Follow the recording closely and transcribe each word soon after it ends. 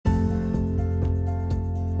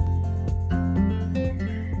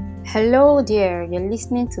Hello there, you're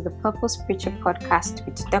listening to the Purpose Preacher podcast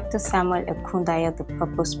with Dr. Samuel Ekundayo, the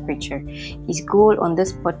Purpose Preacher. His goal on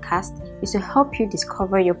this podcast is to help you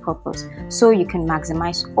discover your purpose so you can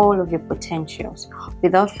maximize all of your potentials.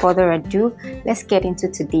 Without further ado, let's get into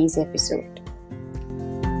today's episode.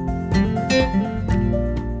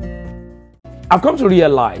 I've come to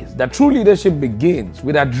realize that true leadership begins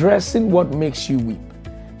with addressing what makes you weep,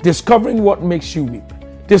 discovering what makes you weep,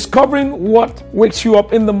 discovering what wakes you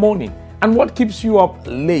up in the morning and what keeps you up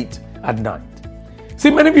late at night. See,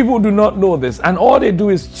 many people do not know this, and all they do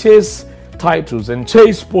is chase titles and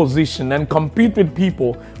chase position and compete with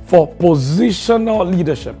people for positional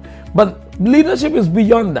leadership. But leadership is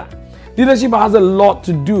beyond that. Leadership has a lot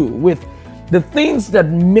to do with the things that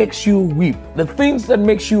makes you weep, the things that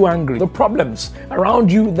makes you angry, the problems around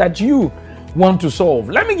you that you want to solve.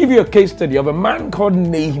 Let me give you a case study of a man called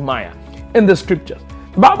Nehemiah in the scriptures.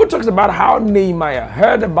 The Bible talks about how Nehemiah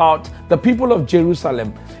heard about the people of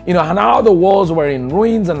Jerusalem, and how the walls were in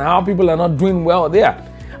ruins and how people are not doing well there.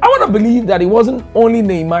 I want to believe that it wasn't only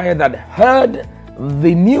Nehemiah that heard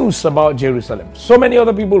the news about Jerusalem. So many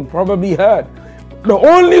other people probably heard. The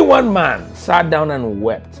only one man sat down and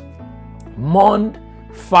wept, mourned,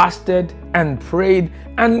 fasted, and prayed,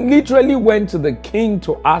 and literally went to the king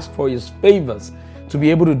to ask for his favors to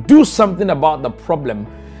be able to do something about the problem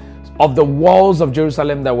of the walls of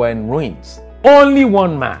Jerusalem that were in ruins. Only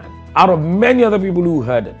one man out of many other people who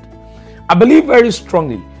heard it. I believe very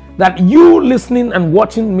strongly that you listening and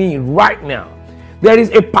watching me right now, there is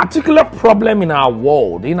a particular problem in our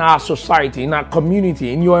world, in our society, in our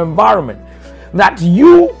community, in your environment that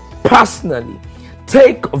you personally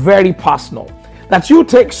take very personal, that you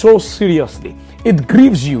take so seriously. It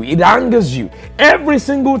grieves you, it angers you. Every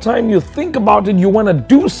single time you think about it, you want to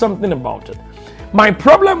do something about it. My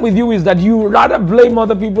problem with you is that you rather blame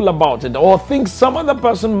other people about it or think some other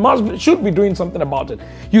person should be doing something about it.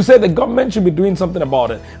 You say the government should be doing something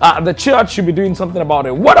about it. The church should be doing something about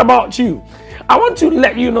it. What about you? I want to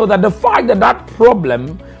let you know that the fact that that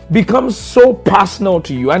problem becomes so personal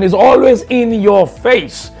to you and is always in your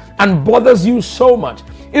face and bothers you so much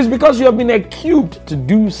is because you have been equipped to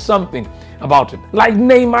do something about it. Like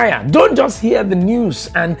Nehemiah, don't just hear the news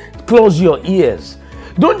and close your ears.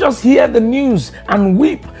 Don't just hear the news and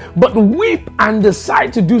weep, but weep and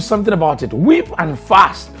decide to do something about it. Weep and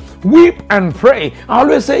fast. Weep and pray. I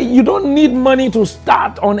always say you don't need money to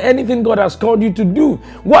start on anything God has called you to do.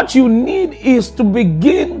 What you need is to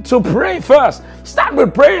begin to pray first. Start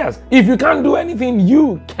with prayers. If you can't do anything,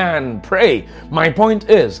 you can pray. My point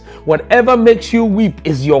is, whatever makes you weep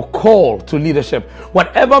is your call to leadership.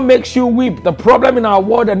 Whatever makes you weep, the problem in our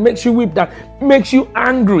world that makes you weep, that makes you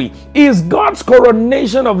angry, is God's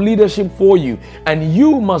coronation of leadership for you. And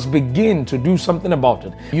you must begin to do something about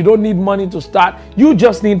it. You don't need money to start. You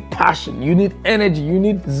just need passion, you need energy, you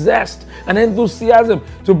need zest and enthusiasm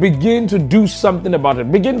to begin to do something about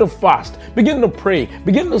it. Begin to fast, begin to pray,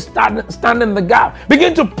 begin to stand in the gap,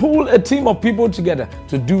 begin to pull a team of people together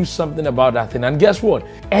to do something about that thing. And guess what?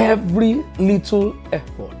 Every little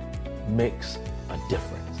effort makes a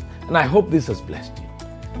difference. And I hope this has blessed you.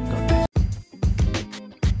 God bless.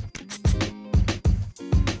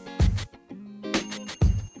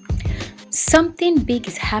 Something big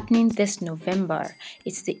is happening this November.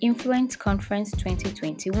 It's the Influence Conference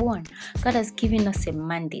 2021. God has given us a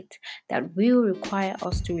mandate that will require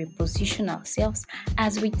us to reposition ourselves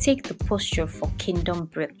as we take the posture for kingdom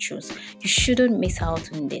breakthroughs. You shouldn't miss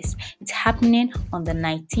out on this. It's happening on the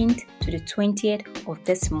 19th to the 20th of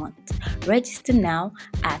this month. Register now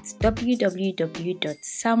at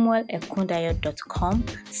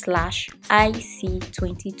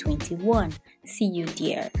www.samuelekundayo.com/IC2021. See you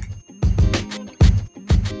there.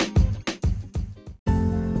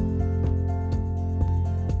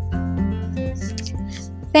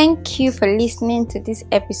 Thank you for listening to this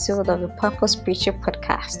episode of the Purpose Preacher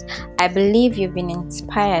podcast. I believe you've been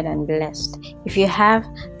inspired and blessed. If you have,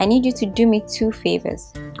 I need you to do me two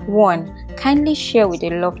favors. One, kindly share with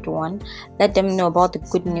a loved one. Let them know about the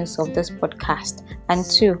good news of this podcast. And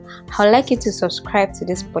two, I'd like you to subscribe to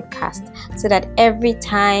this podcast so that every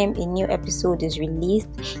time a new episode is released,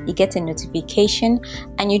 you get a notification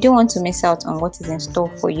and you don't want to miss out on what is in store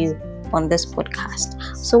for you on this podcast.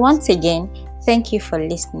 So once again, thank you for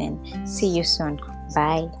listening. See you soon.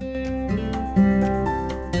 Bye.